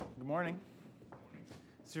morning.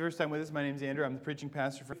 It's your first time with us. My name's Andrew. I'm the preaching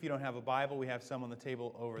pastor. If you don't have a Bible, we have some on the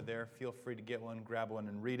table over there. Feel free to get one, grab one,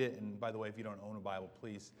 and read it. And by the way, if you don't own a Bible,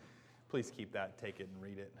 please keep that, take it, and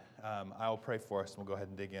read it. I'll pray for us, and we'll go ahead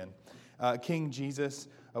and dig in. King Jesus,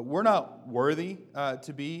 we're not worthy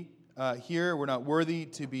to be here. We're not worthy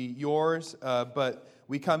to be yours, but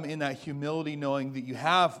we come in that humility knowing that you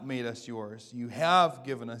have made us yours. You have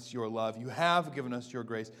given us your love. You have given us your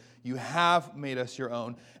grace. You have made us your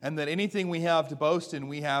own. And that anything we have to boast in,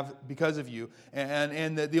 we have because of you.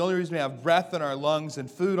 And that the only reason we have breath in our lungs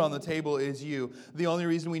and food on the table is you. The only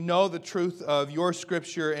reason we know the truth of your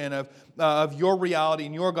scripture and of your reality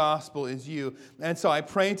and your gospel is you. And so I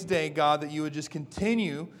pray today, God, that you would just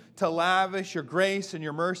continue to lavish your grace and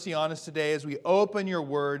your mercy on us today as we open your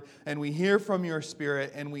word and we hear from your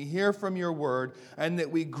spirit and we hear from your word, and that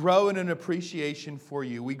we grow in an appreciation for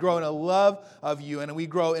you. We grow in a love of you, and we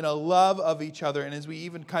grow in a love of each other. And as we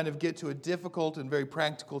even kind of get to a difficult and very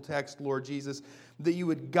practical text, Lord Jesus, that you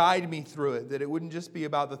would guide me through it, that it wouldn't just be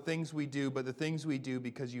about the things we do, but the things we do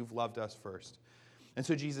because you've loved us first. And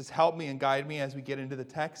so, Jesus, help me and guide me as we get into the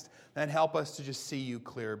text, and help us to just see you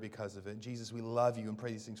clear because of it. Jesus, we love you and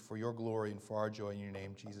pray these things for your glory and for our joy in your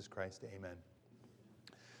name, Jesus Christ. Amen.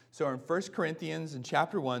 So in 1 Corinthians in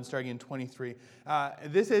chapter 1, starting in 23,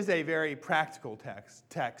 this is a very practical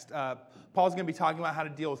text. Paul's going to be talking about how to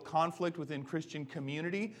deal with conflict within Christian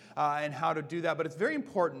community and how to do that. But it's very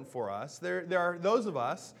important for us. There are those of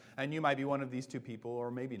us, and you might be one of these two people,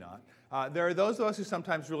 or maybe not. There are those of us who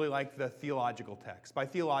sometimes really like the theological text. By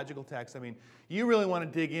theological text, I mean you really want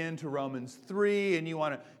to dig into Romans 3, and you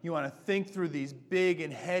want to think through these big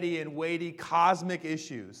and heady and weighty cosmic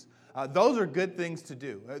issues. Those are good things to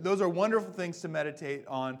do. Those are wonderful things to meditate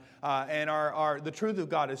on, and the truth of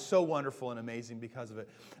God is so wonderful and amazing because of it.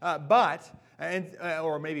 But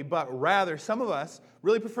rather, some of us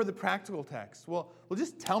really prefer the practical text. Well,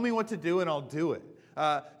 just tell me what to do and I'll do it.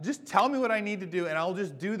 Just tell me what I need to do and I'll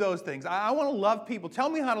just do those things. I want to love people. Tell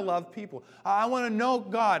me how to love people. I want to know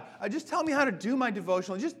God. Just tell me how to do my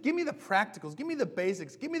devotional. Just give me the practicals. Give me the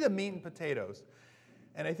basics. Give me the meat and potatoes.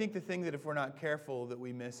 And I think the thing that if we're not careful that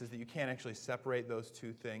we miss is that you can't actually separate those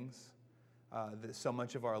two things. That so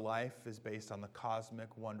much of our life is based on the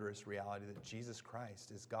cosmic, wondrous reality that Jesus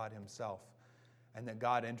Christ is God himself, and that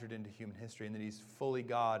God entered into human history, and that he's fully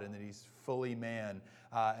God, and that he's fully man,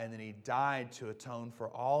 and that he died to atone for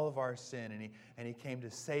all of our sin, and he came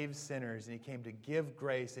to save sinners, and he came to give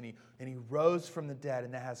grace, and he rose from the dead,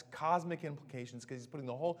 and that has cosmic implications because he's putting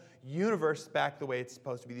the whole universe back the way it's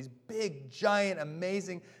supposed to be. These big, giant,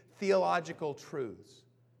 amazing theological truths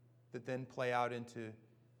that then play out into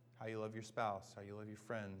how you love your spouse, how you love your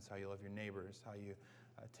friends, how you love your neighbors, how you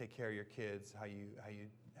take care of your kids, how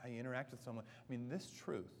you interact with someone. I mean, this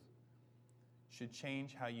truth should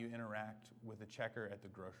change how you interact with the checker at the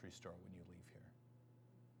grocery store when you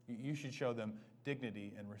leave here. You should show them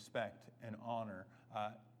dignity and respect and honor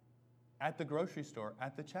at the grocery store,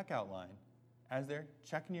 at the checkout line, as they're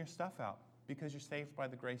checking your stuff out, because you're saved by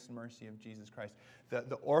the grace and mercy of Jesus Christ.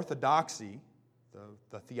 The orthodoxy,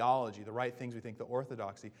 the theology, the right things we think, the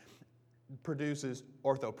orthodoxy produces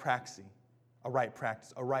orthopraxy, a right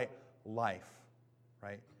practice, a right life,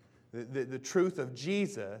 right? The truth of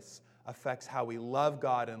Jesus affects how we love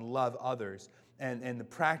God and love others. And the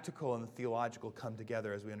practical and the theological come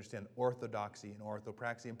together as we understand orthodoxy and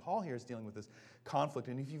orthopraxy. And Paul here is dealing with this conflict.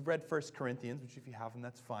 And if you've read 1 Corinthians, which if you haven't,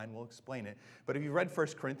 that's fine, we'll explain it. But if you've read 1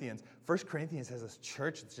 Corinthians has this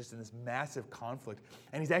church that's just in this massive conflict.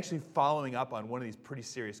 And he's actually following up on one of these pretty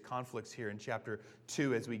serious conflicts here in chapter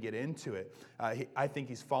 2 as we get into it. I think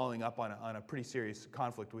he's following up on a pretty serious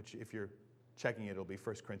conflict, which if you're checking it, it'll be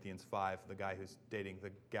 1 Corinthians 5, the guy who's dating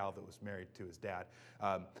the gal that was married to his dad.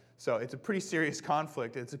 So it's a pretty serious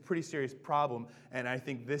conflict. It's a pretty serious problem. And I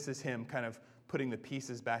think this is him kind of putting the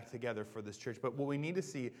pieces back together for this church. But what we need to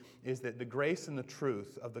see is that the grace and the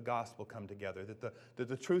truth of the gospel come together, that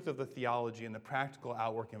the truth of the theology and the practical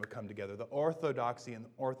outworking of it come together, the orthodoxy and the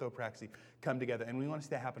orthopraxy come together. And we want to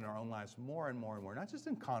see that happen in our own lives more and more and more, not just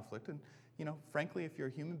in conflict. And frankly, if you're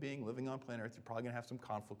a human being living on planet Earth, you're probably going to have some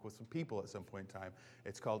conflict with some people at some point in time.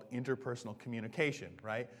 It's called interpersonal communication,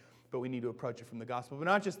 right? But we need to approach it from the gospel. But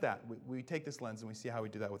not just that. We take this lens and we see how we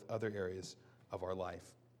do that with other areas of our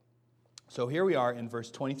life. So here we are in verse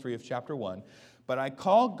 23 of chapter 1. But I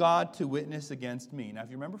call God to witness against me. Now, if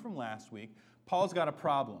you remember from last week, Paul's got a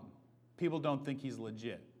problem. People don't think he's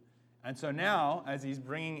legit. And so now, as he's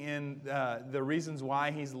bringing in the reasons why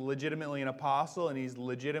he's legitimately an apostle and he's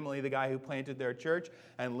legitimately the guy who planted their church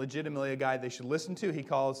and legitimately a guy they should listen to, he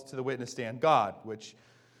calls to the witness stand God, which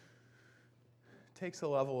takes a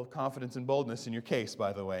level of confidence and boldness in your case,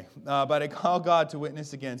 by the way. But I call God to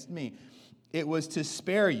witness against me. It was to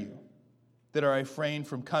spare you that I refrained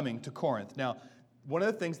from coming to Corinth. Now, one of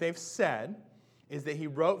the things they've said is that he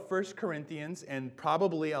wrote 1 Corinthians and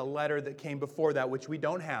probably a letter that came before that, which we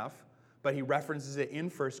don't have, but he references it in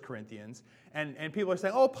 1 Corinthians. And people are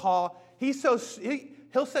saying, oh, Paul, he'll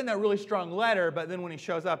send that really strong letter, but then when he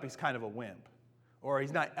shows up, he's kind of a wimp. Or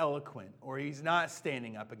he's not eloquent, or he's not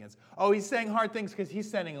standing up against. Oh, he's saying hard things because he's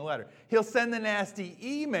sending a letter. He'll send the nasty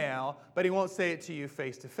email, but he won't say it to you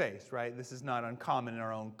face to face, right? This is not uncommon in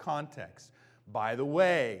our own context. By the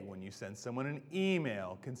way, when you send someone an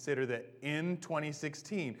email, consider that in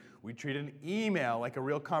 2016, we treat an email like a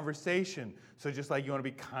real conversation. So just like you want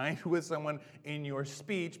to be kind with someone in your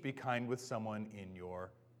speech, be kind with someone in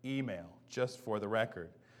your email, just for the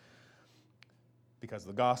record. Because of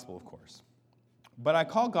the gospel, of course. But I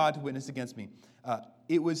call God to witness against me.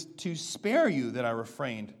 It was to spare you that I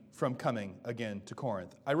refrained from coming again to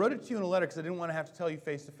Corinth. I wrote it to you in a letter because I didn't want to have to tell you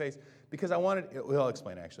face to face, because I wanted, well, I'll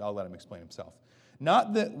explain actually. I'll let him explain himself.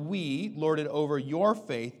 Not that we lorded over your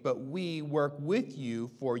faith, but we work with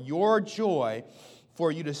you for your joy,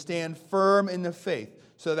 for you to stand firm in the faith.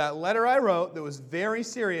 So that letter I wrote that was very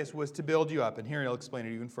serious was to build you up. And here he'll explain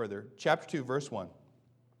it even further. Chapter 2, verse 1.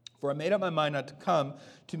 For I made up my mind not to come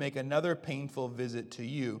to make another painful visit to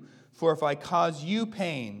you. For if I cause you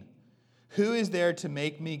pain, who is there to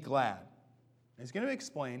make me glad? He's going to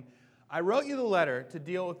explain, I wrote you the letter to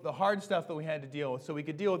deal with the hard stuff that we had to deal with so we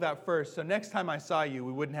could deal with that first. So next time I saw you,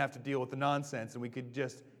 we wouldn't have to deal with the nonsense and we could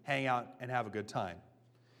just hang out and have a good time.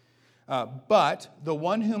 But the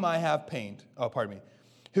one whom I have pained,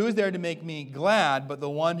 who is there to make me glad but the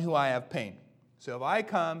one who I have pained? So if I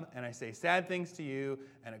come and I say sad things to you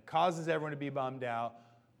and it causes everyone to be bummed out,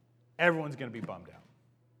 everyone's going to be bummed out.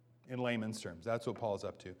 In layman's terms, that's what Paul's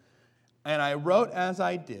up to. And I wrote as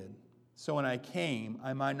I did, so when I came,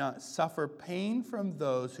 I might not suffer pain from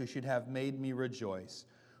those who should have made me rejoice.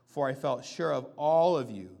 For I felt sure of all of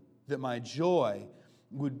you that my joy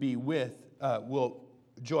would be the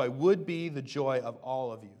joy of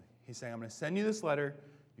all of you. He's saying, I'm going to send you this letter.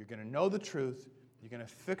 You're going to know the truth. You're going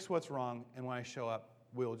to fix what's wrong, and when I show up,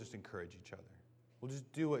 we'll just encourage each other. We'll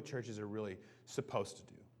just do what churches are really supposed to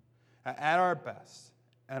do. At our best,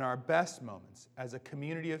 and our best moments, as a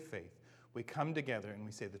community of faith, we come together and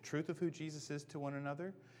we say the truth of who Jesus is to one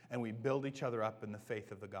another, and we build each other up in the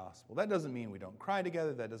faith of the gospel. That doesn't mean we don't cry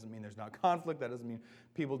together. That doesn't mean there's not conflict. That doesn't mean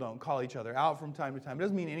people don't call each other out from time to time. It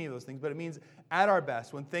doesn't mean any of those things, but it means at our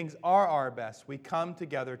best, when things are our best, we come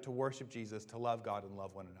together to worship Jesus, to love God and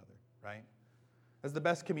love one another, right? That's the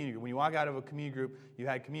best community group. When you walk out of a community group, you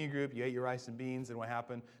had community group, you ate your rice and beans, and what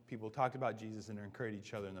happened? People talked about Jesus and encouraged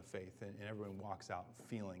each other in the faith, and everyone walks out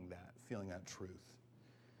feeling that truth.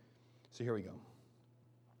 So here we go.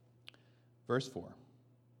 Verse 4.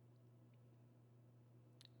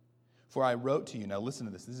 For I wrote to you, now listen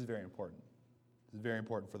to this, this is very important. This is very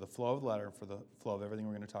important for the flow of the letter, for the flow of everything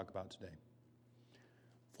we're going to talk about today.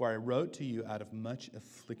 For I wrote to you out of much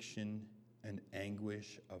affliction and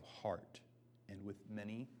anguish of heart, and with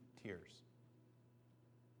many tears.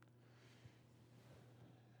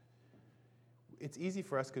 It's easy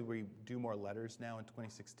for us because we do more letters now in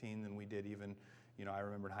 2016 than we did even, I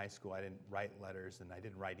remember in high school I didn't write letters and I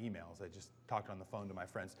didn't write emails. I just talked on the phone to my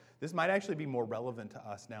friends. This might actually be more relevant to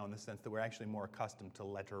us now in the sense that we're actually more accustomed to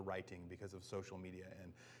letter writing because of social media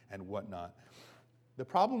and whatnot. The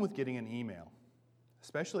problem with getting an email,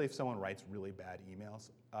 especially if someone writes really bad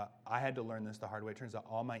emails, I had to learn this the hard way. It turns out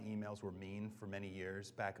all my emails were mean for many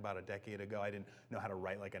years. Back about a decade ago, I didn't know how to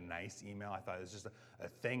write like a nice email. I thought it was just a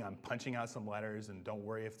thing. I'm punching out some letters, and don't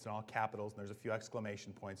worry if it's in all capitals and there's a few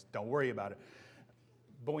exclamation points. Don't worry about it.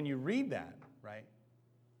 But when you read that, right,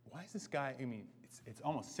 why is this guy, it's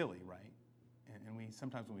almost silly, right? And we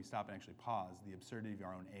sometimes when we stop and actually pause, the absurdity of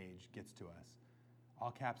our own age gets to us.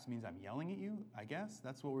 All caps means I'm yelling at you, I guess.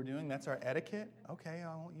 That's what we're doing. That's our etiquette. Okay,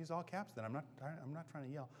 I won't use all caps then. I'm not trying to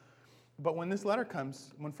yell. But when this letter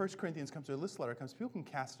comes, when 1 Corinthians comes, or this letter comes, people can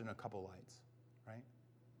cast it in a couple lights, right?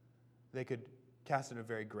 They could cast it in a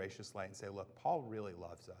very gracious light and say, look, Paul really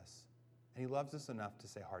loves us. And he loves us enough to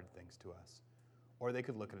say hard things to us. Or they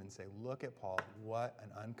could look at it and say, look at Paul, what an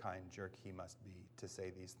unkind jerk he must be to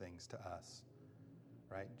say these things to us,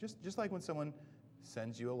 right? Just like when someone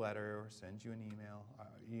sends you a letter or sends you an email,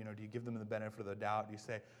 do you give them the benefit of the doubt? Do you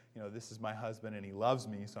say, this is my husband and he loves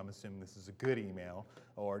me, so I'm assuming this is a good email?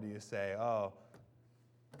 Or do you say, oh,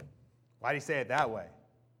 why do you say it that way?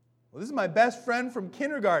 Well, this is my best friend from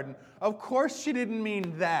kindergarten. Of course she didn't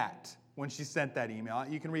mean that when she sent that email.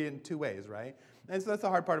 You can read it in two ways, right? And so that's the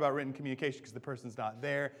hard part about written communication, because the person's not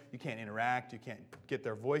there. You can't interact. You can't get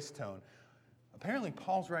their voice tone. Apparently,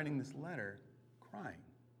 Paul's writing this letter crying.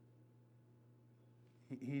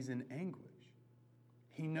 He's in anguish.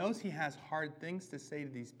 He knows he has hard things to say to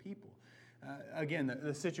these people. Again,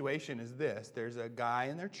 the situation is this. There's a guy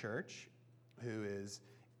in their church who is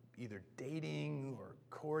either dating or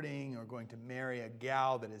courting or going to marry a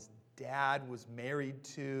gal that his dad was married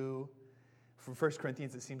to. For 1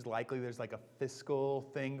 Corinthians, it seems likely there's like a fiscal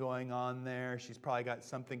thing going on there. She's probably got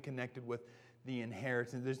something connected with the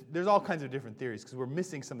inheritance. There's all kinds of different theories because we're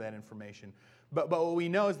missing some of that information. But what we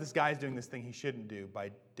know is this guy's doing this thing he shouldn't do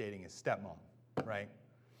by dating his stepmom, right?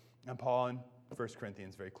 And Paul in 1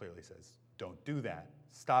 Corinthians very clearly says, don't do that.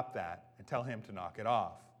 Stop that and tell him to knock it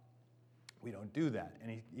off. We don't do that.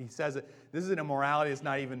 And he says that this is an immorality that's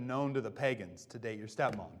not even known to the pagans, to date your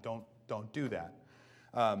stepmom. Don't do that.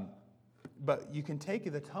 But you can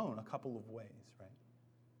take the tone a couple of ways, right?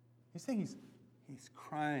 He's saying he's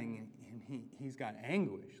crying and he's got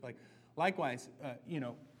anguish. Likewise,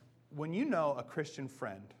 when you know a Christian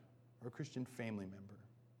friend or a Christian family member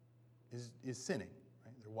is sinning,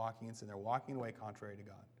 right? They're walking in sin. They're walking away contrary to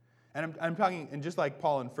God. And I'm talking, and just like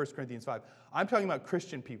Paul in 1 Corinthians 5, I'm talking about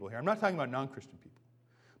Christian people here. I'm not talking about non-Christian people.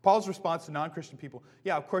 Paul's response to non-Christian people,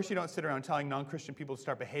 yeah, of course you don't sit around telling non-Christian people to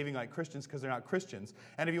start behaving like Christians because they're not Christians.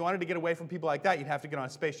 And if you wanted to get away from people like that, you'd have to get on a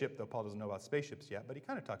spaceship, though Paul doesn't know about spaceships yet, but he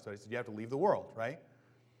kind of talks about it. He said you have to leave the world, right?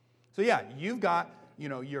 So yeah, you've got,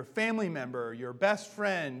 your family member, your best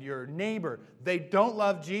friend, your neighbor. They don't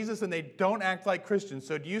love Jesus and they don't act like Christians.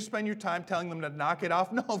 So do you spend your time telling them to knock it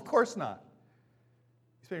off? No, of course not.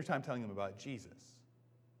 You spend your time telling them about Jesus.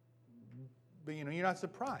 But you're not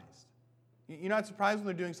surprised. You're not surprised when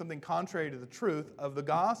they're doing something contrary to the truth of the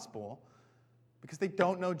gospel because they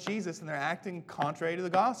don't know Jesus and they're acting contrary to the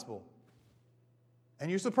gospel. And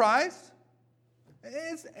you're surprised?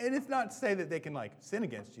 And it's not to say that they can sin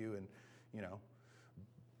against you and,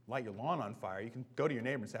 light your lawn on fire. You can go to your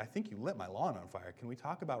neighbor and say, I think you lit my lawn on fire. Can we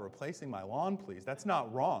talk about replacing my lawn, please? That's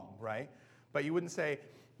not wrong, right? But you wouldn't say,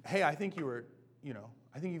 hey, I think you've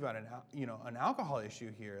got an alcohol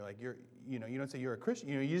issue here. You don't say you're a Christian.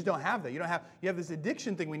 You just don't have that. You have this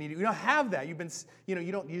addiction thing we need. You don't have that. You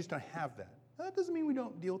just don't have that. Now, that doesn't mean we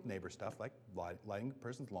don't deal with neighbor stuff like lighting a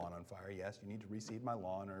person's lawn on fire. Yes, you need to reseed my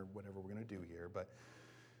lawn or whatever we're going to do here. But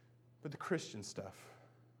the Christian stuff,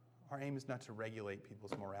 our aim is not to regulate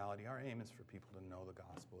people's morality. Our aim is for people to know the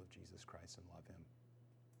gospel of Jesus Christ and love him.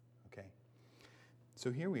 Okay? So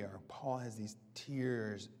here we are. Paul has these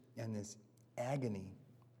tears and this agony.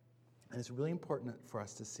 And it's really important for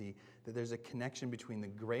us to see that there's a connection between the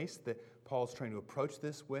grace that Paul's trying to approach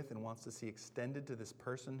this with and wants to see extended to this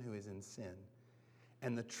person who is in sin,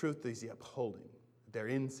 and the truth that he's upholding, that they're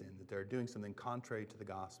in sin, that they're doing something contrary to the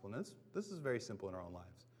gospel. And this is very simple in our own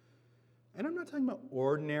lives. And I'm not talking about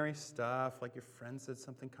ordinary stuff, like your friend said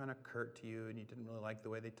something kind of curt to you and you didn't really like the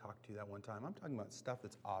way they talked to you that one time. I'm talking about stuff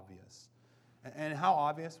that's obvious. And how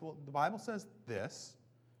obvious? Well, the Bible says this,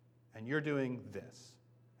 and you're doing this.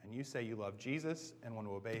 And you say you love Jesus and want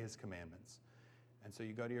to obey his commandments. And so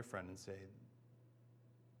you go to your friend and say,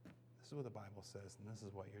 this is what the Bible says, and this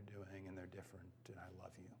is what you're doing, and they're different, and I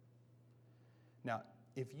love you. Now,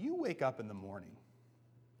 if you wake up in the morning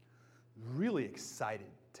really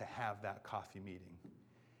excited to have that coffee meeting,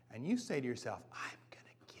 and you say to yourself, I'm going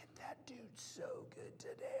to get that dude so good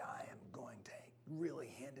today, I am going to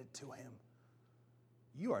really hand it to him,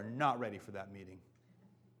 you are not ready for that meeting.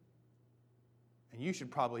 And you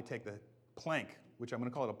should probably take the plank, which I'm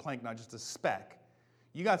going to call it a plank, not just a speck.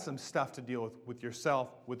 You got some stuff to deal with yourself,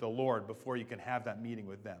 with the Lord, before you can have that meeting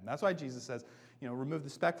with them. That's why Jesus says, remove the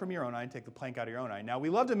speck from your own eye and take the plank out of your own eye. Now, we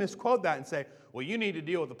love to misquote that and say, well, you need to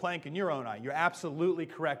deal with the plank in your own eye. You're absolutely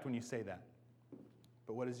correct when you say that.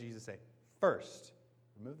 But what does Jesus say? First,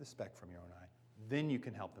 remove the speck from your own eye. Then you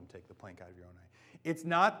can help them take the plank out of your own eye. It's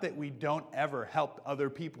not that we don't ever help other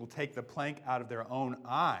people take the plank out of their own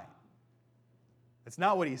eye. That's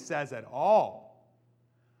not what he says at all.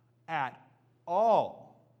 At all.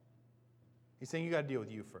 He's saying you got to deal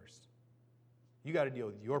with you first. You got to deal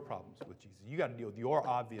with your problems with Jesus. You got to deal with your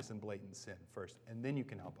obvious and blatant sin first, and then you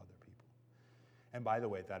can help other people. And by the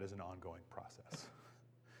way, that is an ongoing process.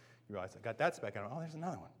 You realize, I got that speck out. Oh, there's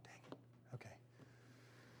another one. Dang. Okay.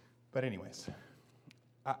 But anyways,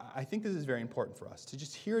 I think this is very important for us to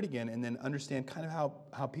just hear it again and then understand kind of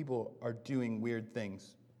how people are doing weird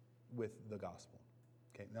things with the gospel.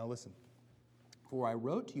 Okay, now listen. For I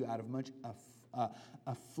wrote to you out of much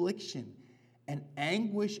affliction and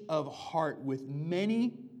anguish of heart with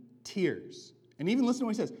many tears. And even listen to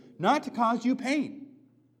what he says. Not to cause you pain.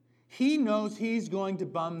 He knows he's going to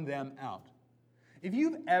bum them out. If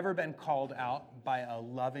you've ever been called out by a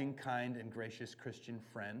loving, kind, and gracious Christian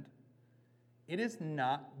friend, it is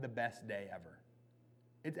not the best day ever.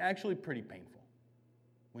 It's actually pretty painful.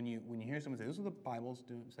 When you hear someone say, this is what the Bible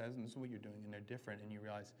says, and this is what you're doing, and they're different, and you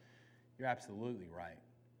realize, you're absolutely right.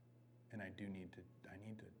 And I need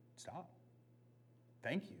to stop.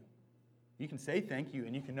 Thank you. You can say thank you,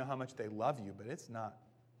 and you can know how much they love you, but it's not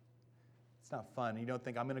fun. You don't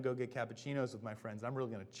think, I'm going to go get cappuccinos with my friends. I'm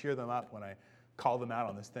really going to cheer them up when I call them out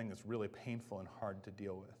on this thing that's really painful and hard to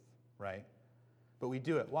deal with, right? But we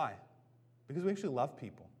do it. Why? Because we actually love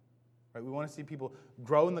people, right? We want to see people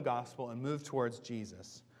grow in the gospel and move towards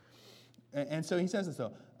Jesus. And so he says this,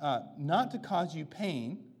 though, not to cause you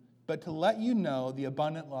pain, but to let you know the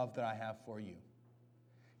abundant love that I have for you.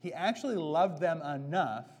 He actually loved them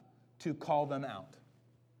enough to call them out.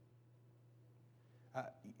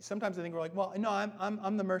 Sometimes I think we're like, well, no,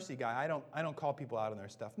 I'm the mercy guy. I don't call people out on their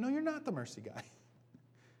stuff. No, you're not the mercy guy.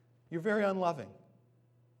 You're very unloving.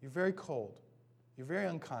 You're very cold. You're very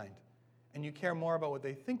unkind. And you care more about what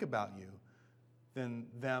they think about you than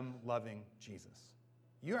them loving Jesus.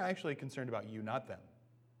 You're actually concerned about you, not them.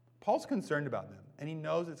 Paul's concerned about them, and he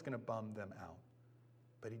knows it's going to bum them out.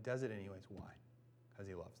 But he does it anyways. Why? Because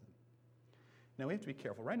he loves them. Now, we have to be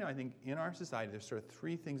careful. Right now, I think in our society, there's sort of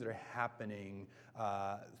three things that are happening,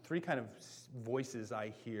 three kind of voices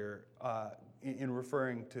I hear in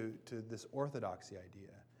referring to this orthodoxy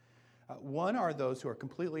idea. One are those who are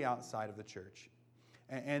completely outside of the church.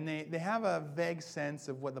 And they have a vague sense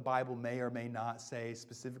of what the Bible may or may not say,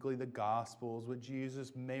 specifically the Gospels, what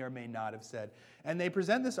Jesus may or may not have said. And they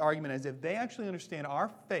present this argument as if they actually understand our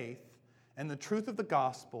faith and the truth of the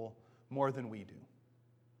gospel more than we do.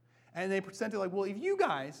 And they present it like, well, if you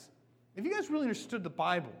guys really understood the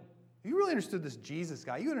Bible, if you really understood this Jesus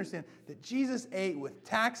guy, you understand that Jesus ate with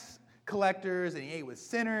tax collectors and he ate with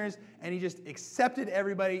sinners and he just accepted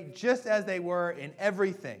everybody just as they were in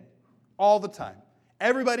everything, all the time.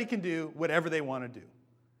 Everybody can do whatever they want to do.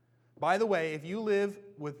 By the way, if you live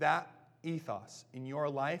with that ethos in your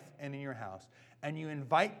life and in your house, and you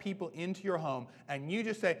invite people into your home, and you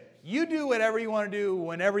just say, you do whatever you want to do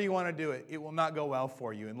whenever you want to do it, it will not go well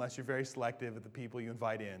for you unless you're very selective at the people you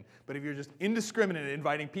invite in. But if you're just indiscriminate at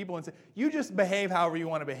inviting people and say, you just behave however you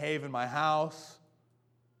want to behave in my house,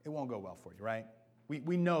 it won't go well for you, right?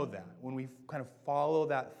 We know that when we kind of follow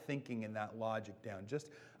that thinking and that logic down, just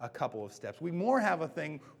a couple of steps. We more have a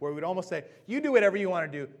thing where we'd almost say, you do whatever you want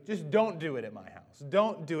to do, just don't do it at my house.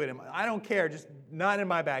 Don't do it I don't care, just not in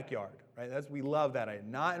my backyard, right? We love that idea.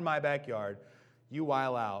 Not in my backyard. You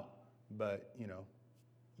while out, but,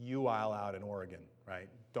 you while out in Oregon, right?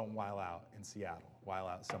 Don't while out in Seattle. While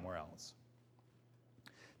out somewhere else.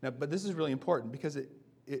 Now, but this is really important because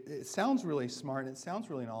it sounds really smart and it sounds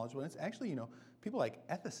really knowledgeable. And it's actually, people like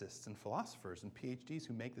ethicists and philosophers and PhDs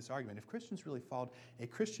who make this argument. If Christians really followed a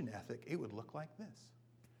Christian ethic, it would look like this.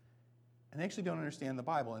 And they actually don't understand the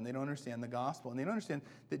Bible, and they don't understand the gospel, and they don't understand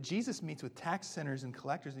that Jesus meets with tax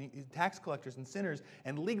collectors and sinners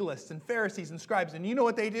and legalists and Pharisees and scribes, and you know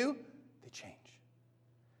what they do? They change.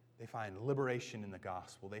 They find liberation in the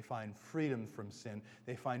gospel. They find freedom from sin.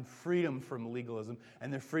 They find freedom from legalism.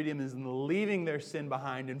 And their freedom is in leaving their sin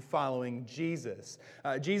behind and following Jesus.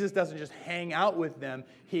 Jesus doesn't just hang out with them.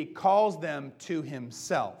 He calls them to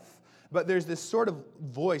himself. But there's this sort of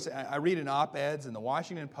voice. I read in op-eds in the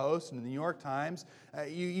Washington Post and in the New York Times.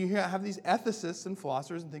 You have these ethicists and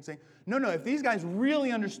philosophers and things saying, no, if these guys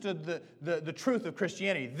really understood the truth of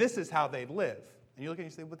Christianity, this is how they'd live. And you look at it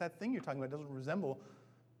and you say, but that thing you're talking about doesn't resemble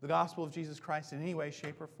the gospel of Jesus Christ in any way,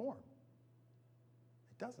 shape, or form.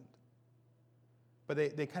 It doesn't. But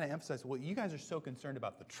they kind of emphasize, well, you guys are so concerned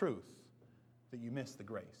about the truth that you miss the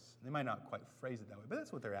grace. They might not quite phrase it that way, but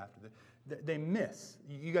that's what they're after. They miss.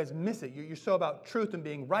 You guys miss it. You're so about truth and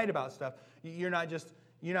being right about stuff. You're not just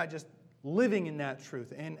living in that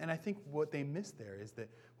truth. And I think what they miss there is that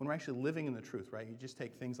when we're actually living in the truth, right, you just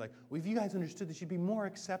take things like, well, if you guys understood this, you'd be more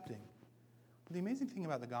accepting. But the amazing thing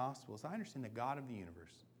about the gospel is I understand the God of the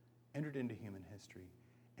universe entered into human history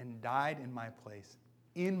and died in my place,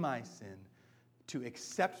 in my sin, to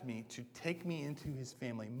accept me, to take me into his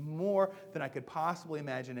family more than I could possibly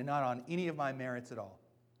imagine and not on any of my merits at all.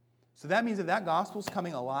 So that means if that gospel's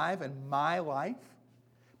coming alive in my life,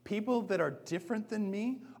 people that are different than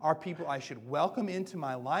me are people I should welcome into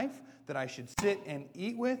my life, that I should sit and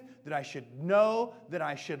eat with, that I should know, that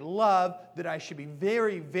I should love, that I should be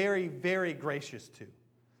very, very, very gracious to.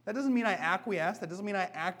 That doesn't mean I acquiesce. That doesn't mean I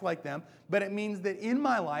act like them. But it means that in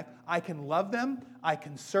my life, I can love them, I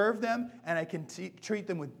can serve them, and I can treat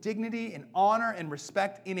them with dignity and honor and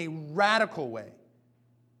respect in a radical way.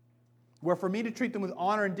 where for me to treat them with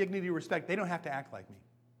honor and dignity and respect, they don't have to act like me.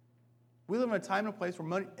 We live in a time and a place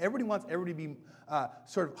where everybody wants everybody to be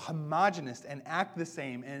sort of homogenous and act the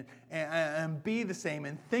same and be the same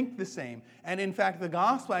and think the same. And in fact, the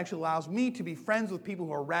gospel actually allows me to be friends with people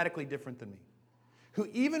who are radically different than me, who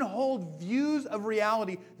even hold views of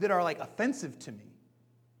reality that are like offensive to me,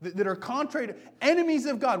 that are contrary to enemies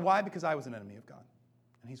of God. Why? Because I was an enemy of God.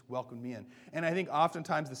 And he's welcomed me in. And I think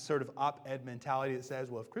oftentimes this sort of op-ed mentality that says,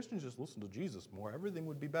 well, if Christians just listen to Jesus more, everything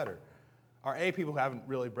would be better, are A, people who haven't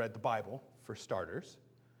really read the Bible, for starters.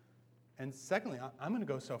 And secondly, I'm going to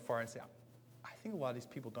go so far and say, I think a lot of these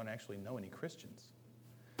people don't actually know any Christians.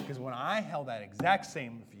 Because when I held that exact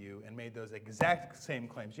same view and made those exact same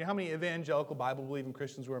claims, you know how many evangelical Bible-believing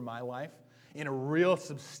Christians were in my life? In a real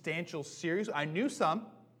substantial series? I knew some.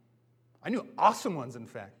 I knew awesome ones, in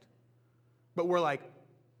fact. But were like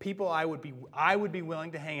people I would be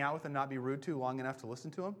willing to hang out with and not be rude to long enough to listen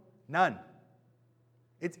to them? None.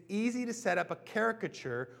 It's easy to set up a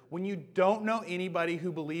caricature when you don't know anybody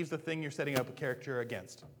who believes the thing you're setting up a caricature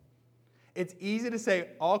against. It's easy to say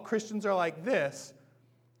all Christians are like this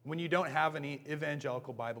when you don't have any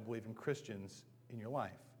evangelical Bible-believing Christians in your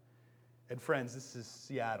life. And friends, this is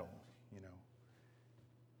Seattle, you know.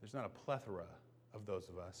 There's not a plethora of those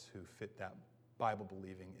of us who fit that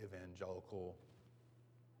Bible-believing evangelical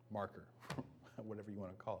marker, whatever you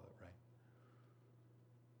want to call it, right?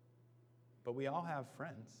 But we all have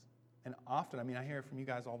friends. And often, I hear it from you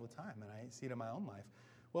guys all the time, and I see it in my own life.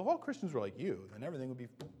 Well, if all Christians were like you, then everything would be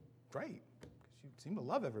great, because you seem to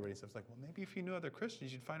love everybody. So it's like, well, maybe if you knew other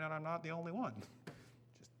Christians, you'd find out I'm not the only one.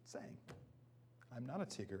 Just saying. I'm not a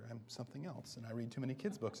Tigger. I'm something else. And I read too many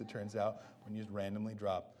kids' books, it turns out, when you just randomly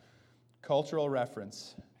drop. Cultural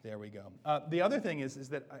reference. There we go. The other thing is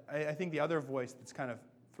that I think the other voice that's kind of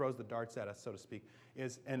throws the darts at us, so to speak,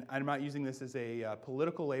 is, and I'm not using this as a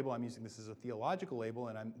political label, I'm using this as a theological label,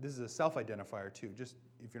 and this is a self-identifier too, just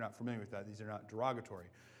if you're not familiar with that, these are not derogatory.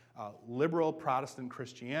 Liberal Protestant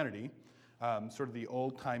Christianity, sort of the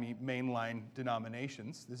old-timey mainline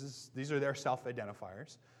denominations, these are their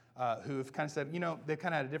self-identifiers, who have kind of said, they've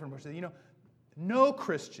kind of had a different approach. No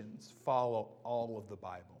Christians follow all of the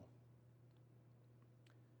Bible.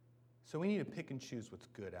 So we need to pick and choose what's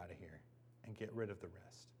good out of here and get rid of the rest.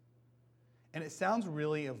 And it sounds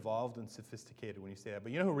really evolved and sophisticated when you say that,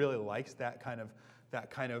 but you know who really likes that kind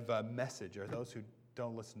of message are those who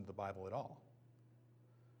don't listen to the Bible at all.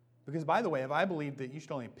 Because, by the way, if I believed that you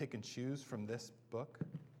should only pick and choose from this book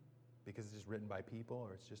because it's just written by people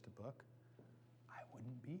or it's just a book, I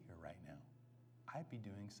wouldn't be here right now. I'd be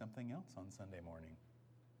doing something else on Sunday morning.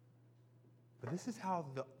 But this is how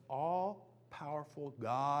the all-powerful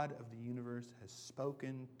God of the universe has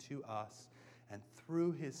spoken to us and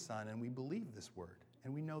through his Son, and we believe this word,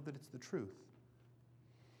 and we know that it's the truth.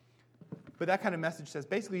 But that kind of message says,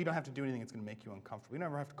 basically, you don't have to do anything that's going to make you uncomfortable. You don't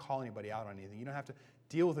ever have to call anybody out on anything. You don't have to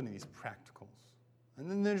deal with any of these practicals. And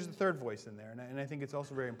then there's the third voice in there, and I think it's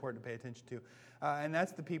also very important to pay attention to, and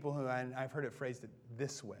that's the people who, and I've heard it phrased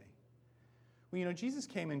this way. Well, Jesus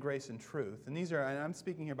came in grace and truth, and and I'm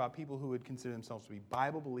speaking here about people who would consider themselves to be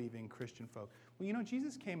Bible-believing Christian folk. Well,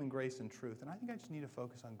 Jesus came in grace and truth, and I think I just need to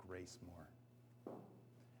focus on grace more.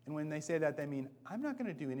 And when they say that, they mean, I'm not going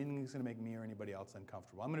to do anything that's going to make me or anybody else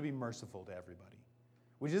uncomfortable. I'm going to be merciful to everybody,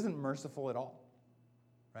 which isn't merciful at all,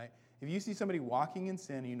 right? If you see somebody walking in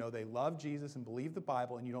sin and you know they love Jesus and believe the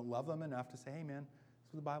Bible and you don't love them enough to say, hey, man, this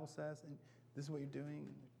is what the Bible says, and this is what you're doing,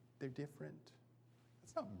 and they're different.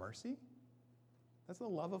 That's not mercy. That's the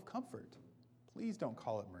love of comfort. Please don't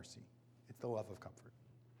call it mercy. It's the love of comfort.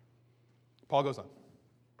 Paul goes on.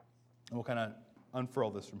 And we'll kind of unfurl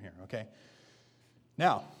this from here, okay?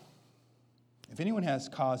 Now, if anyone has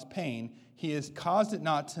caused pain, he has caused it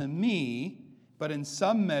not to me, but in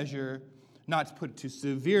some measure, not to put it too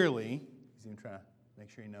severely. He's even trying to make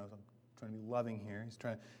sure he knows I'm trying to be loving here.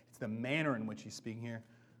 It's the manner in which he's speaking here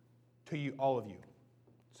to you, all of you.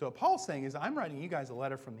 So what Paul's saying is, I'm writing you guys a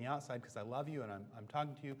letter from the outside because I love you and I'm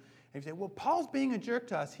talking to you. And you say, well, Paul's being a jerk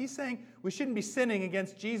to us. He's saying we shouldn't be sinning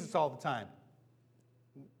against Jesus all the time.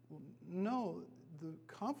 No, the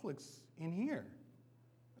conflict's in here.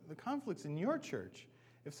 The conflict's in your church.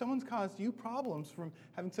 If someone's caused you problems from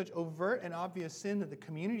having such overt and obvious sin that the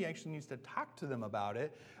community actually needs to talk to them about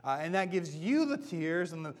it, and that gives you the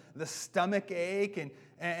tears and the stomach ache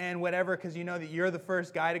and whatever, because you know that you're the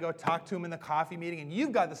first guy to go talk to him in the coffee meeting and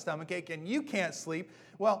you've got the stomach ache and you can't sleep,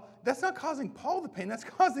 well, that's not causing Paul the pain. That's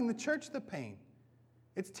causing the church the pain.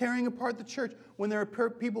 It's tearing apart the church. When there are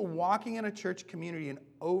people walking in a church community in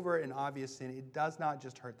overt and obvious sin, it does not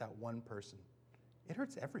just hurt that one person. It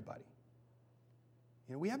hurts everybody.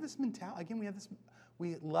 We have this mentality. Again, we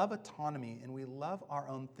We love autonomy, and we love our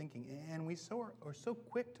own thinking. And we are so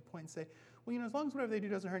quick to point and say, well, as long as whatever they do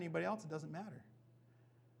doesn't hurt anybody else, it doesn't matter.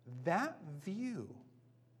 That view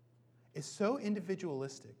is so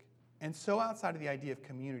individualistic and so outside of the idea of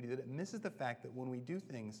community that it misses the fact that when we do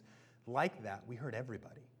things like that, we hurt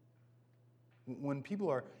everybody. When people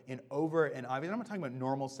are in over and obvious, I'm not talking about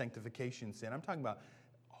normal sanctification sin. I'm talking about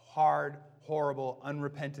hard, horrible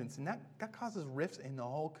unrepentance. And that causes rifts in the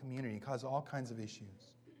whole community. It causes all kinds of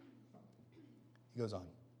issues. He goes on.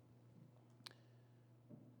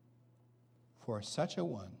 For such a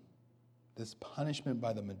one, this punishment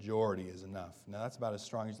by the majority is enough. Now that's about as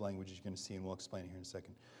strong as language as you're going to see, and we'll explain it here in a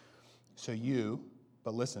second. So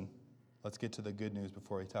but listen, let's get to the good news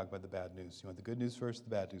before we talk about the bad news. You want the good news first, the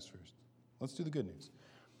bad news first? Let's do the good news.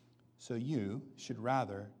 So you should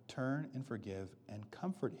rather turn and forgive and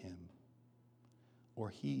comfort him, or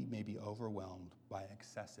he may be overwhelmed by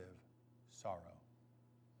excessive sorrow.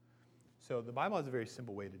 So the Bible has a very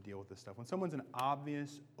simple way to deal with this stuff. When someone's an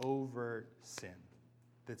obvious, overt sin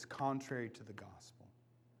that's contrary to the gospel,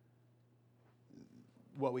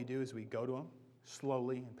 what we do is we go to them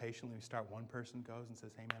slowly and patiently. We start, one person goes and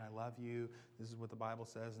says, hey man, I love you. This is what the Bible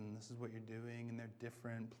says, and this is what you're doing, and they're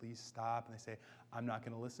different. Please stop. And they say, I'm not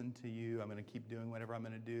going to listen to you. I'm going to keep doing whatever I'm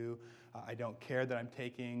going to do. I don't care that I'm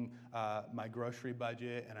taking my grocery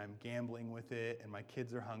budget and I'm gambling with it, and my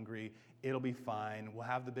kids are hungry. It'll be fine. We'll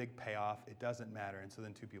have the big payoff. It doesn't matter. And so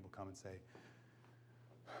then two people come and say,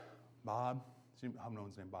 Bob, I hope no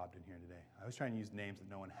one's named Bob in here today. I was trying to use names that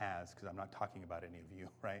no one has because I'm not talking about any of you,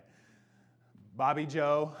 right? Bobby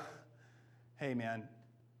Joe, hey man,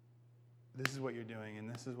 this is what you're doing, and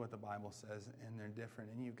this is what the Bible says, and they're different,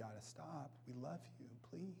 and you've got to stop. We love you,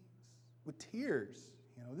 please. With tears,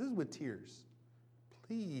 this is with tears.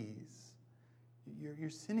 Please. You're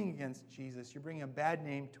sinning against Jesus. You're bringing a bad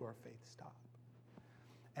name to our faith. Stop.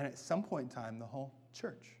 And at some point in time, the whole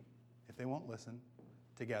church, if they won't listen,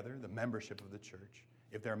 together, the membership of the church,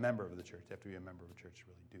 if they're a member of the church, they have to be a member of a church to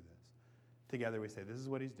really do this. Together we say, this is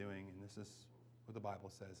what he's doing, and this is what the Bible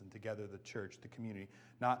says. And together the church, the community,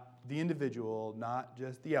 not the individual, not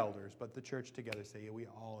just the elders, but the church together say, yeah, we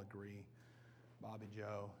all agree. Bobby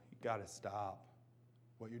Joe, you got to stop.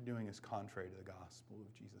 What you're doing is contrary to the gospel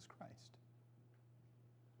of Jesus Christ.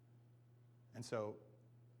 And so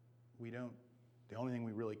the only thing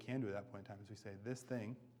we really can do at that point in time is we say, this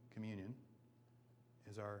thing, communion,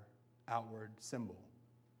 is our outward symbol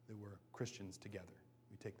that we're Christians together.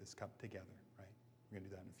 We take this cup together, right? We're going to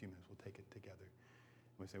do that in a few minutes. We'll take it together.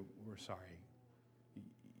 And we say, we're sorry.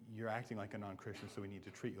 You're acting like a non-Christian, so we need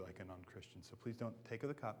to treat you like a non-Christian. So please don't take of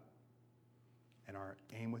the cup. And our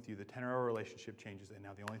aim with you, the tenor of our relationship changes. And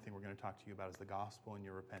now the only thing we're going to talk to you about is the gospel and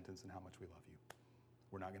your repentance and how much we love you.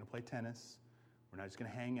 We're not going to play tennis. We're not just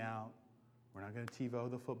going to hang out. We're not going to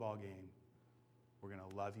TiVo the football game. We're going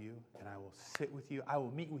to love you, and I will sit with you. I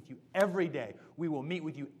will meet with you every day. We will meet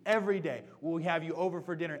with you every day. We'll have you over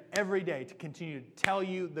for dinner every day to continue to tell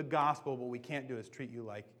you the gospel. What we can't do is treat you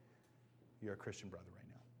like you're a Christian brother right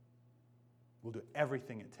now. We'll do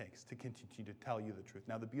everything it takes to continue to tell you the truth.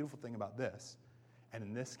 Now, the beautiful thing about this, and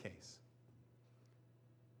in this case,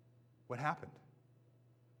 what happened?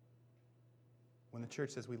 When the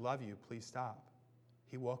church says, we love you, please stop.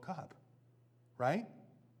 He woke up, right?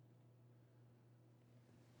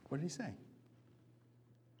 What did he say?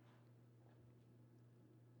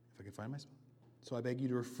 If I can find my spot. So I beg you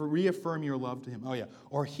to reaffirm your love to him. Oh yeah.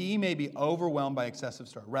 Or he may be overwhelmed by excessive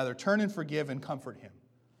sorrow. Rather, turn and forgive and comfort him.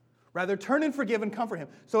 Rather, turn and forgive and comfort him.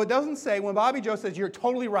 So it doesn't say, when Bobby Joe says, you're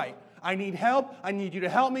totally right. I need help. I need you to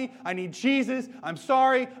help me. I need Jesus. I'm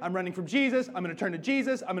sorry. I'm running from Jesus. I'm going to turn to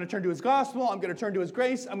Jesus. I'm going to turn to his gospel. I'm going to turn to his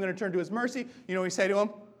grace. I'm going to turn to his mercy. You know what we say to him?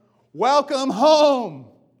 Welcome home,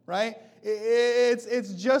 right?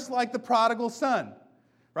 It's just like the prodigal son,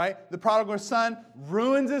 right? The prodigal son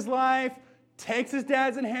ruins his life, takes his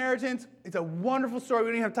dad's inheritance. It's a wonderful story. We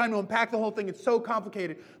don't even have time to unpack the whole thing. It's so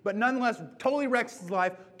complicated. But nonetheless, totally wrecks his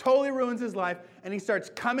life, totally ruins his life, and he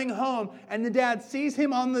starts coming home, and the dad sees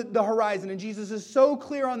him on the horizon, and Jesus is so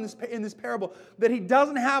clear in this parable that he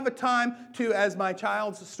doesn't have a time to, as my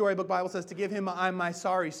child's storybook Bible says, to give him a I'm my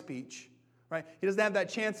sorry speech. Right? He doesn't have that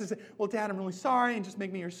chance to say, well, Dad, I'm really sorry, and just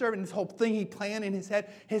make me your servant. And this whole thing he planned in his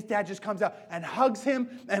head, his dad just comes out and hugs him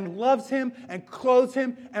and loves him and clothes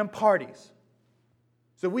him and parties.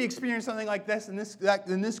 So if we experience something like this in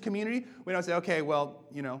this community, we don't say, okay, well,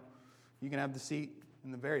 you can have the seat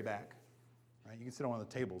in the very back. Right? You can sit on one of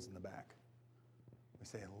the tables in the back. We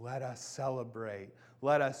say, let us celebrate.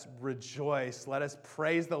 Let us rejoice. Let us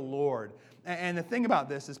praise the Lord. And the thing about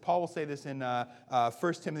this is Paul will say this in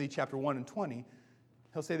 1 Timothy chapter 1 and 20.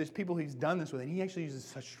 he'll say there's people he's done this with, and he actually uses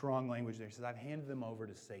such strong language there. He says, I've handed them over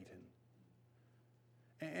to Satan.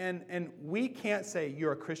 And we can't say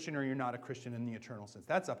you're a Christian or you're not a Christian in the eternal sense.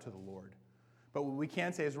 That's up to the Lord. But what we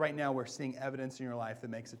can say is right now we're seeing evidence in your life that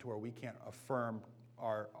makes it to where we can't affirm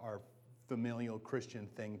our familial Christian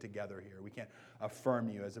thing together here. We can't affirm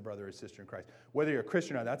you as a brother or sister in Christ. Whether you're a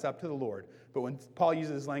Christian or not, that's up to the Lord. But when Paul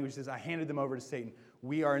uses this language, he says, I handed them over to Satan.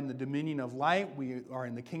 We are in the dominion of light. We are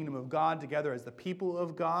in the kingdom of God together as the people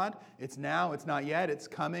of God. It's now, it's not yet, it's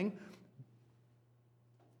coming.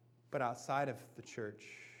 But outside of the church,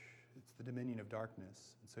 it's the dominion of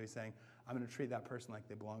darkness. And so he's saying, I'm going to treat that person like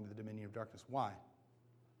they belong to the dominion of darkness. Why?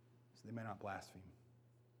 So they may not blaspheme.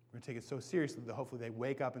 We're going to take it so seriously that hopefully they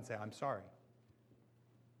wake up and say, I'm sorry.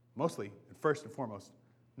 Mostly, and first and foremost,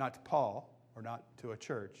 not to Paul or not to a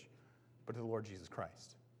church, but to the Lord Jesus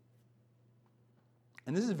Christ.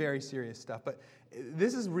 And this is very serious stuff, but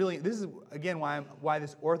this is again why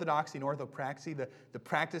this orthodoxy and orthopraxy, the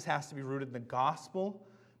practice has to be rooted in the gospel.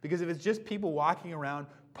 Because if it's just people walking around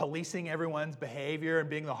policing everyone's behavior and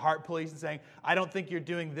being the heart police and saying, I don't think you're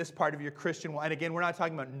doing this part of your Christian. And again, we're not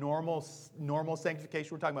talking about normal sanctification.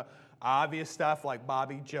 We're talking about obvious stuff like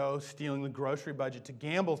Bobby Joe stealing the grocery budget to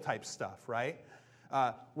gamble type stuff, right?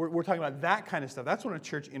 We're talking about that kind of stuff. That's when a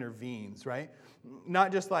church intervenes, right?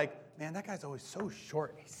 Not just like, man, that guy's always so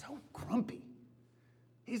short. He's so grumpy.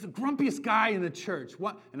 He's the grumpiest guy in the church.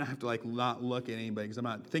 What? And I have to not look at anybody because I'm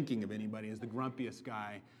not thinking of anybody as the grumpiest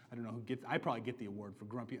guy. I don't know who gets. I probably get the award for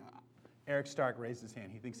grumpy. Eric Stark raised his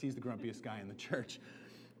hand. He thinks he's the grumpiest guy in the church,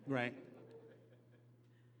 right?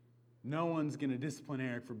 No one's going to discipline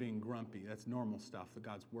Eric for being grumpy. That's normal stuff that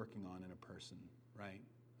God's working on in a person, right?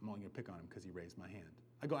 I'm only going to pick on him because he raised my hand.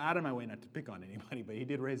 I go out of my way not to pick on anybody, but he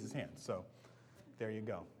did raise his hand. So there you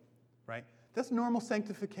go, right? That's normal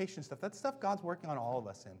sanctification stuff. That's stuff God's working on all of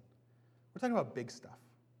us in. We're talking about big stuff,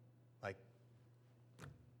 like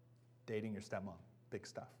dating your stepmom, big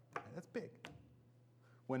stuff. Right? That's big.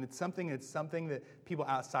 When it's something that people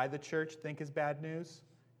outside the church think is bad news,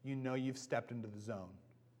 you know you've stepped into the zone.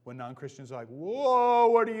 When non-Christians are like, whoa,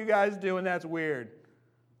 what are you guys doing? That's weird.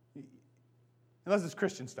 Unless it's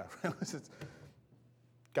Christian stuff, unless it's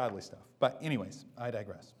godly stuff. But anyways, I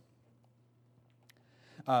digress.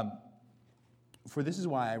 For this is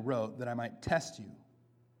why I wrote that I might test you.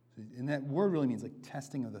 And that word really means like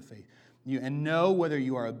testing of the faith. And know whether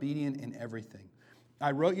you are obedient in everything. I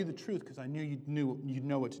wrote you the truth because I knew you'd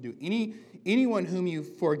know what to do. Anyone whom you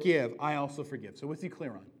forgive, I also forgive. So what's he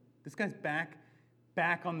clear on? This guy's back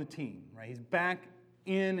on the team, right? He's back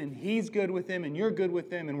in, and he's good with him, and you're good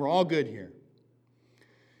with him, and we're all good here.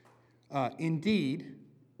 Indeed,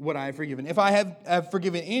 what I have forgiven. If I have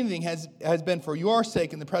forgiven anything, has been for your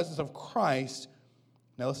sake in the presence of Christ.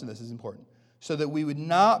 Now listen, this is important. So that we would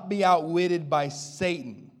not be outwitted by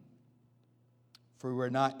Satan, for we are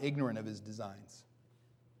not ignorant of his designs.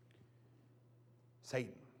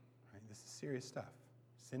 Satan, right? This is serious stuff.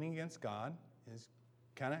 Sinning against God is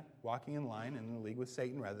kind of walking in line and in the league with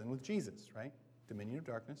Satan rather than with Jesus, right? Dominion of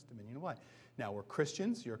darkness, dominion of light. Now, we're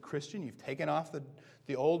Christians. You're a Christian. You've taken off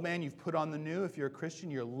the old man. You've put on the new. If you're a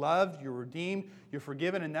Christian, you're loved, you're redeemed, you're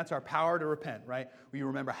forgiven, and that's our power to repent, right? We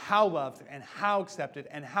remember how loved and how accepted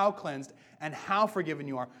and how cleansed and how forgiven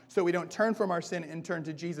you are, so we don't turn from our sin and turn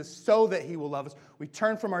to Jesus so that he will love us. We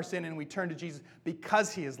turn from our sin and we turn to Jesus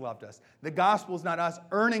because he has loved us. The gospel is not us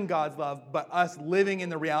earning God's love, but us living in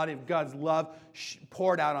the reality of God's love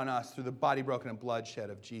poured out on us through the body broken and blood shed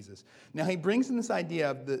of Jesus. Now, he brings in this idea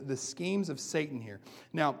of the schemes of Satan here.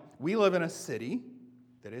 Now, we live in a city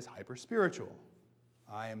that is hyper-spiritual.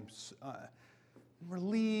 I am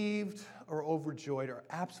relieved or overjoyed are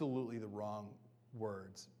absolutely the wrong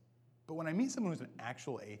words. But when I meet someone who's an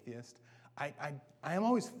actual atheist, I am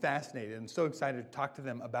always fascinated and so excited to talk to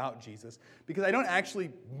them about Jesus because I don't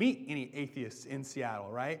actually meet any atheists in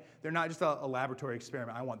Seattle, right? They're not just a laboratory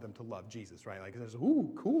experiment. I want them to love Jesus, right? Like, there's,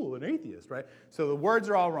 ooh, cool, an atheist, right? So the words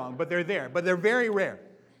are all wrong, but they're there. But they're very rare.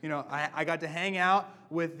 You know, I got to hang out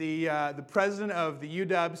with the president of the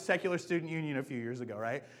UW Secular Student Union a few years ago,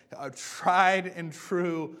 right? A tried and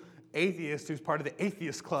true atheist who's part of the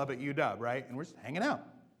atheist club at UW, right? And we're just hanging out,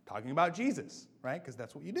 talking about Jesus, right? Because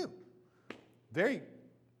that's what you do. Very,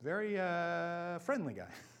 very friendly guy.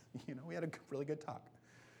 You know, we had a really good talk.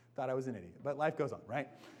 Thought I was an idiot, but life goes on, right?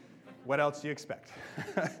 What else do you expect?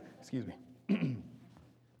 Excuse me.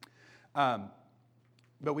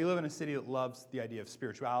 But we live in a city that loves the idea of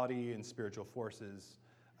spirituality and spiritual forces,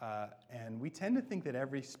 and we tend to think that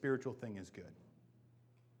every spiritual thing is good.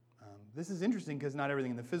 This is interesting because not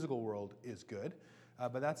everything in the physical world is good,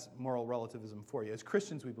 but that's moral relativism for you. As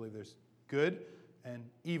Christians, we believe there's good and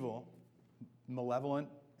evil, malevolent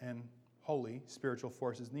and holy spiritual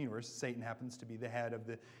forces in the universe. Satan happens to be the head of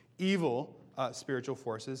the evil spiritual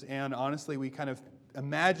forces. And honestly, we kind of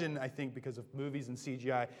imagine, I think, because of movies and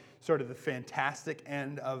CGI, sort of the fantastic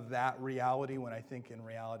end of that reality, when I think in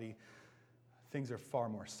reality, things are far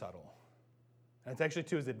more subtle. And it's actually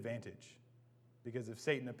to his advantage. Because if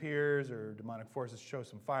Satan appears or demonic forces show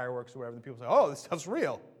some fireworks or whatever, then people say, oh, this stuff's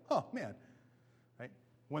real. Oh, man. Right?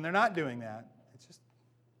 When they're not doing that, it's just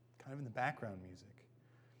kind of in the background music.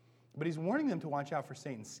 But he's warning them to watch out for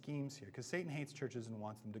Satan's schemes here, because Satan hates churches and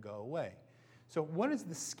wants them to go away. So what is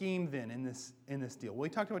the scheme then in this deal? Well, he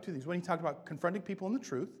talked about two things. One, he talked about confronting people in the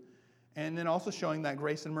truth, and then also showing that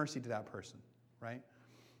grace and mercy to that person, right?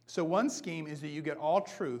 So one scheme is that you get all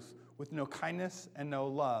truth with no kindness and no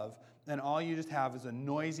love, and all you just have is a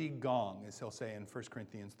noisy gong, as he'll say in 1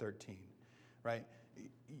 Corinthians 13, right?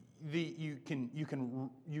 You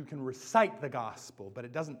can recite the gospel, but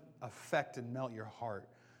it doesn't affect and melt your heart,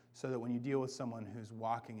 so that when you deal with someone who's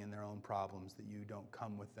walking in their own problems, that you don't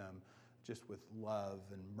come with them just with love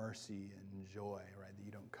and mercy and joy, right? That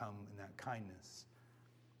you don't come in that kindness.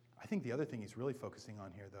 I think the other thing he's really focusing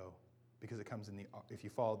on here, though, because it comes if you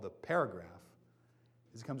follow the paragraph,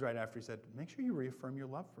 is it comes right after he said, make sure you reaffirm your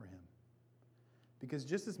love for him. Because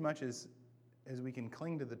just as much as we can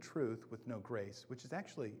cling to the truth with no grace, which is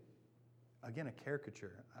actually, again, a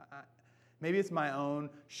caricature. Maybe it's my own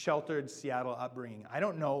sheltered Seattle upbringing. I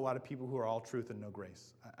don't know a lot of people who are all truth and no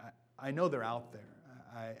grace. I know they're out there.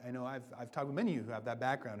 I know I've talked with many of you who have that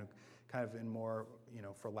background, who kind of in more,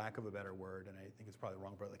 for lack of a better word, and I think it's probably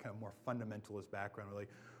wrong, but like kind of more fundamentalist background. Where like,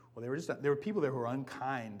 well, there were people there who were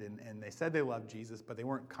unkind, and they said they loved Jesus, but they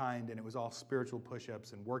weren't kind, and it was all spiritual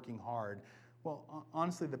push-ups and working hard. Well,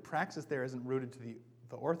 honestly, the praxis there isn't rooted to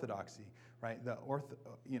the orthodoxy, right?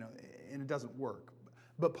 And it doesn't work.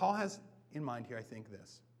 But Paul has in mind here, I think,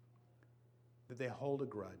 this, that they hold a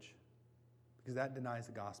grudge, because that denies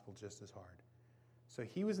the gospel just as hard. So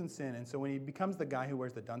he was in sin, and so when he becomes the guy who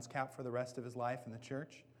wears the dunce cap for the rest of his life in the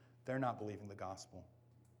church, they're not believing the gospel.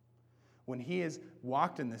 When he has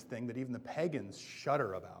walked in this thing that even the pagans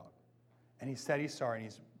shudder about, and he said he's sorry and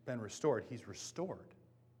he's been restored, he's restored.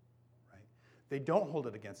 Right? They don't hold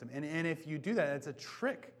it against him. And if you do that, it's a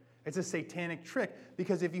trick. It's a satanic trick,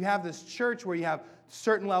 because if you have this church where you have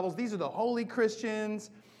certain levels, these are the holy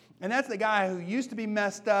Christians, and that's the guy who used to be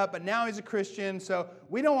messed up, but now he's a Christian, so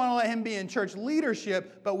we don't want to let him be in church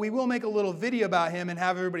leadership, but we will make a little video about him and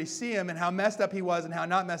have everybody see him and how messed up he was and how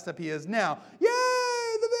not messed up he is now. Yay,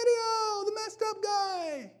 the video, the messed up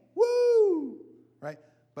guy, woo, right?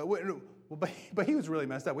 But he was really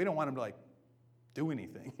messed up. We don't want him to do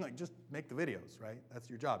anything. Just make the videos, right? That's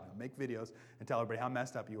your job. Make videos and tell everybody how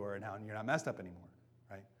messed up you are and how you're not messed up anymore,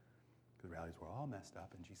 right? Because the reality is we're all messed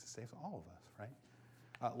up, and Jesus saves all of us, right?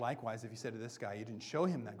 Likewise, if you said to this guy, you didn't show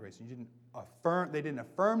him that grace, they didn't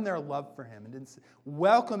affirm their love for him and didn't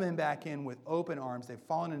welcome him back in with open arms, they've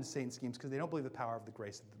fallen into Satan's schemes because they don't believe the power of the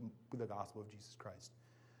grace of the gospel of Jesus Christ.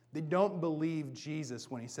 They don't believe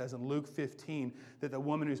Jesus when he says in Luke 15 that the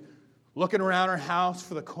woman who's looking around her house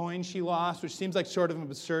for the coin she lost, which seems like sort of an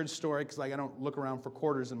absurd story, because I don't look around for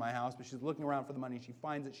quarters in my house, but she's looking around for the money, she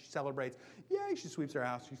finds it, she celebrates, yay, she sweeps her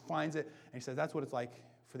house, she finds it, and he says that's what it's like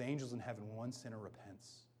for the angels in heaven when one sinner repents.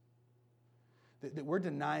 That we're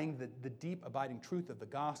denying the deep abiding truth of the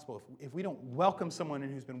gospel if we don't welcome someone in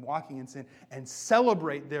who's been walking in sin and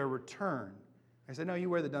celebrate their return. I said, no, you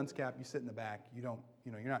wear the dunce cap, you sit in the back, you're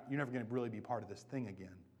never going to really be part of this thing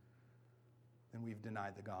again. Then we've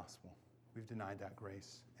denied the gospel. We've denied that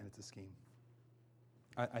grace, and it's a scheme.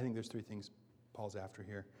 I think there's three things Paul's after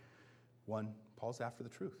here. One, Paul's after the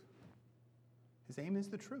truth. His aim is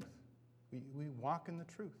the truth. We walk in the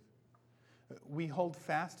truth. We hold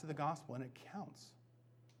fast to the gospel, and it counts.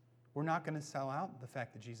 We're not going to sell out the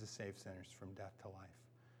fact that Jesus saved sinners from death to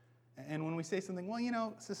life. And when we say something,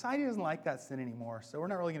 well, society doesn't like that sin anymore, so we're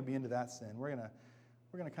not really going to be into that sin. We're going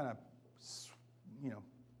to kind of, we're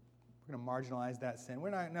going to marginalize that sin. We're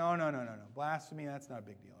not, no. Blasphemy, that's not a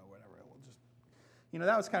big deal or whatever. We'll just,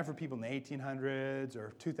 that was kind of for people in the 1800s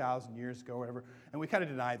or 2,000 years ago or whatever. And we kind of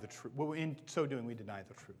deny the truth. Well, in so doing, we deny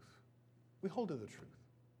the truth. We hold to the truth.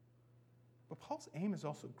 But Paul's aim is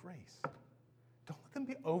also grace. Don't let them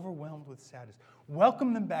be overwhelmed with sadness.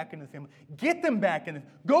 Welcome them back into the family. Get them back in.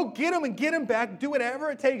 Go get them and get them back. Do whatever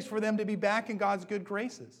it takes for them to be back in God's good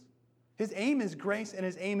graces. His aim is grace and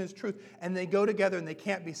his aim is truth. And they go together and they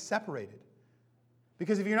can't be separated.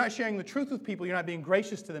 Because if you're not sharing the truth with people, you're not being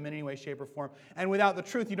gracious to them in any way, shape, or form. And without the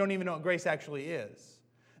truth, you don't even know what grace actually is.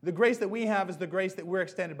 The grace that we have is the grace that we're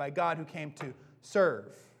extended by God, who came to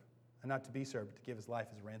serve and not to be served, but to give his life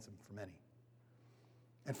as a ransom for many.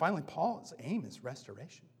 And finally, Paul's aim is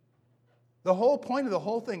restoration. The whole point of the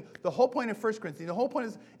whole thing, the whole point of 1 Corinthians, the whole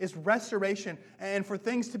point is restoration and for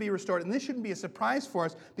things to be restored. And this shouldn't be a surprise for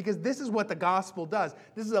us because this is what the gospel does.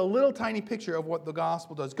 This is a little tiny picture of what the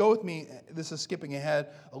gospel does. Go with me, this is skipping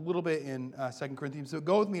ahead a little bit in 2 Corinthians. So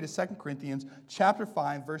go with me to 2 Corinthians chapter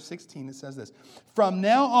 5, verse 16. It says this, "From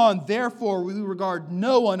now on, therefore, we regard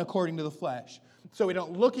no one according to the flesh." So we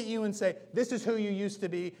don't look at you and say, this is who you used to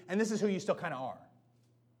be, and this is who you still kind of are.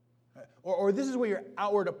 Or this is what your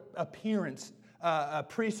outward appearance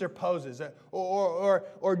presupposes,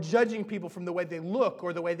 or judging people from the way they look,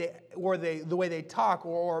 or the way they talk,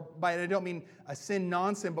 or by, I don't mean a sin,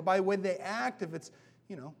 non-sin, but by the way they act. If it's,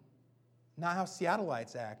 not how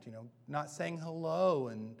Seattleites act, not saying hello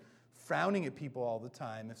and frowning at people all the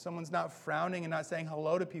time. If someone's not frowning and not saying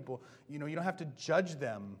hello to people, you don't have to judge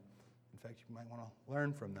them. In fact, you might want to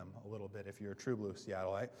learn from them a little bit if you're a true blue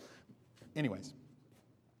Seattleite. Anyways.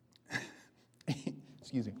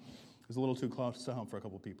 Excuse me. It was a little too close to home for a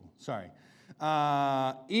couple of people. Sorry.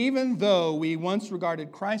 Even though we once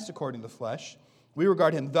regarded Christ according to the flesh, we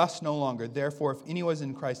regard him thus no longer. Therefore, if anyone is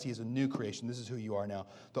in Christ, he is a new creation. This is who you are now.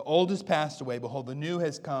 The old has passed away. Behold, the new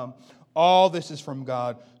has come. All this is from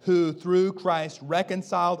God, who through Christ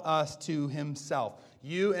reconciled us to himself.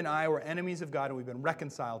 You and I were enemies of God, and we've been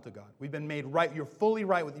reconciled to God. We've been made right. You're fully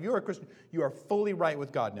right with. If you're a Christian, you are fully right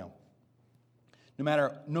with God now. No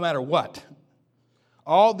matter what.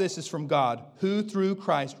 All this is from God, who through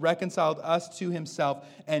Christ reconciled us to himself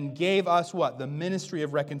and gave us what? The ministry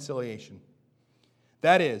of reconciliation.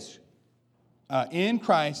 That is, in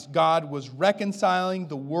Christ, God was reconciling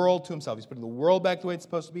the world to himself. He's putting the world back the way it's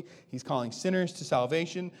supposed to be. He's calling sinners to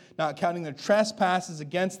salvation, not counting their trespasses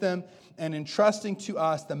against them, and entrusting to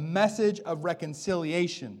us the message of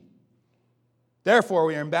reconciliation. Therefore,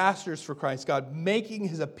 we are ambassadors for Christ, God making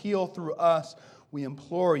his appeal through us. We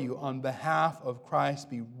implore you on behalf of Christ,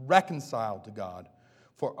 be reconciled to God.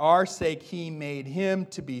 For our sake he made him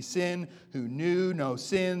to be sin who knew no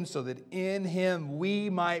sin, so that in him we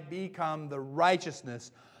might become the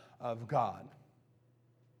righteousness of God.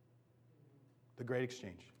 The great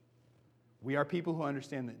exchange. We are people who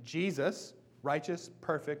understand that Jesus, righteous,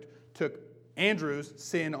 perfect, took Andrew's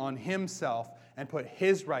sin on himself and put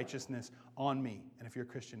his righteousness on me. And if you're a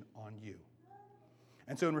Christian, on you.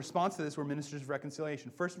 And so in response to this, we're ministers of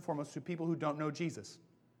reconciliation. First and foremost, to people who don't know Jesus.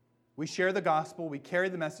 We share the gospel. We carry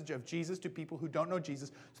the message of Jesus to people who don't know Jesus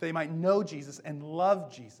so they might know Jesus and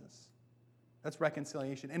love Jesus. That's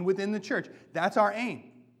reconciliation. And within the church, that's our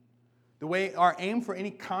aim. The way our aim for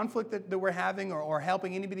any conflict that we're having or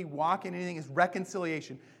helping anybody walk in anything is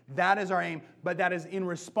reconciliation. That is our aim, but that is in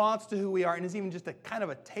response to who we are and is even just a kind of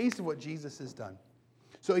a taste of what Jesus has done.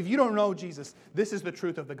 So if you don't know Jesus, this is the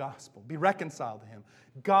truth of the gospel. Be reconciled to him.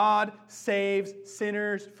 God saves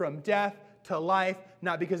sinners from death to life,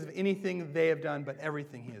 not because of anything they have done, but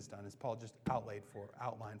everything he has done, as Paul just outlined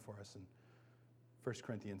for us in 1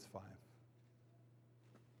 Corinthians 5.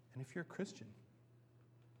 And if you're a Christian,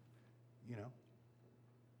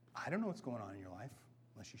 I don't know what's going on in your life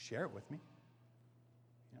unless you share it with me.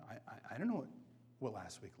 I don't know what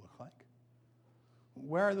last week looked like.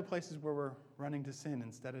 Where are the places where we're running to sin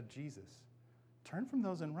instead of Jesus? Turn from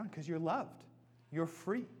those and run because you're loved. You're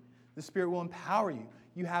free. The Spirit will empower you.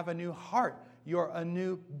 You have a new heart. You're a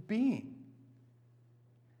new being.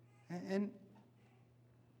 And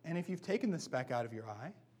if you've taken the speck out of your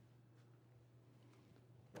eye,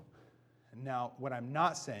 now what I'm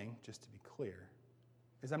not saying, just to be clear,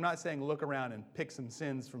 is I'm not saying look around and pick some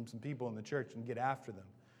sins from some people in the church and get after them.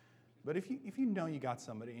 But if you know you got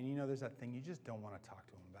somebody and you know there's that thing you just don't want to talk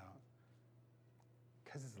to them about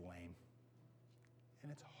because it's lame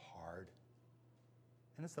and it's hard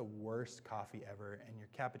and it's the worst coffee ever and your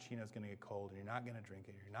cappuccino is going to get cold and you're not going to drink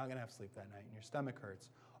it, you're not going to have sleep that night and your stomach hurts,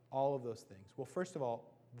 all of those things. Well, first of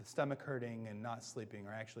all, the stomach hurting and not sleeping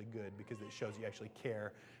are actually good because it shows you actually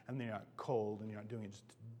care and you're not cold and you're not doing it just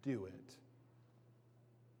to do it.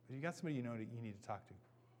 But you got somebody you know that you need to talk to.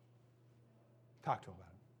 Talk to them about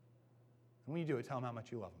it. And when you do it, tell them how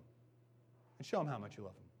much you love them. And show them how much you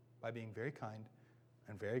love them by being very kind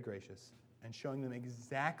and very gracious and showing them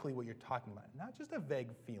exactly what you're talking about. Not just a vague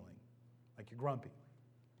feeling, like you're grumpy.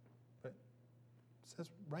 But it says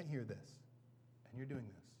right here this, and you're doing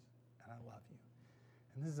this, and I love you.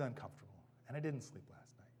 And this is uncomfortable, and I didn't sleep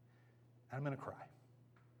last night, and I'm going to cry.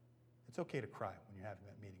 It's okay to cry when you're having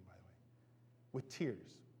that meeting, by the way. With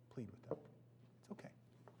tears, plead with them. It's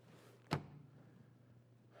okay.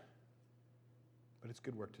 But it's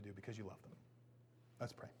good work to do because you love them.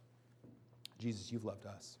 Let's pray. Jesus, you've loved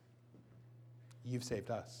us. You've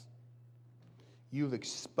saved us. You've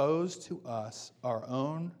exposed to us our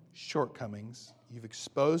own shortcomings. You've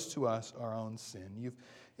exposed to us our own sin. You've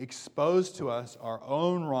exposed to us our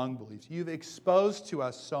own wrong beliefs. You've exposed to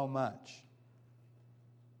us so much.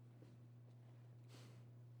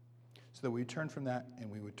 So that we turn from that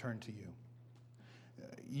and we would turn to you.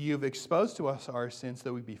 You've exposed to us our sins so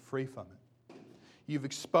that we'd be free from it. You've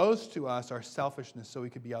exposed to us our selfishness so we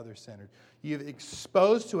could be other-centered. You've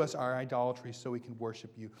exposed to us our idolatry so we can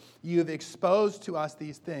worship you. You've exposed to us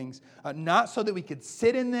these things, not so that we could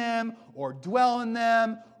sit in them or dwell in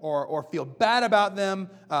them or feel bad about them,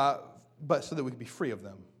 but so that we could be free of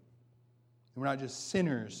them. And we're not just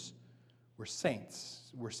sinners, we're saints.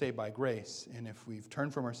 We're saved by grace. And if we've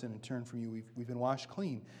turned from our sin and turned from you, we've been washed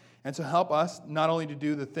clean. And so help us not only to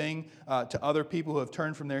do the thing to other people who have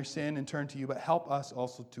turned from their sin and turned to you, but help us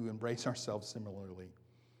also to embrace ourselves similarly.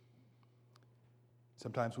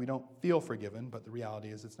 Sometimes we don't feel forgiven, but the reality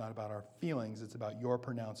is it's not about our feelings. It's about your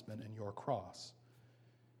pronouncement and your cross.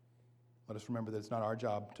 Let us remember that it's not our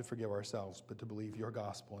job to forgive ourselves, but to believe your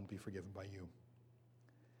gospel and be forgiven by you.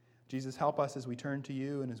 Jesus, help us as we turn to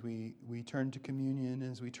you and as we turn to communion,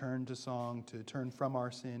 as we turn to song, to turn from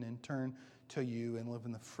our sin and turn to you and live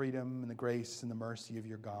in the freedom and the grace and the mercy of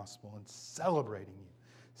your gospel and celebrating you,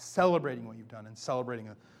 celebrating what you've done and celebrating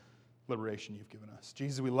the liberation you've given us.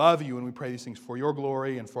 Jesus, we love you and we pray these things for your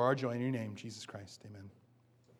glory and for our joy in your name, Jesus Christ. Amen.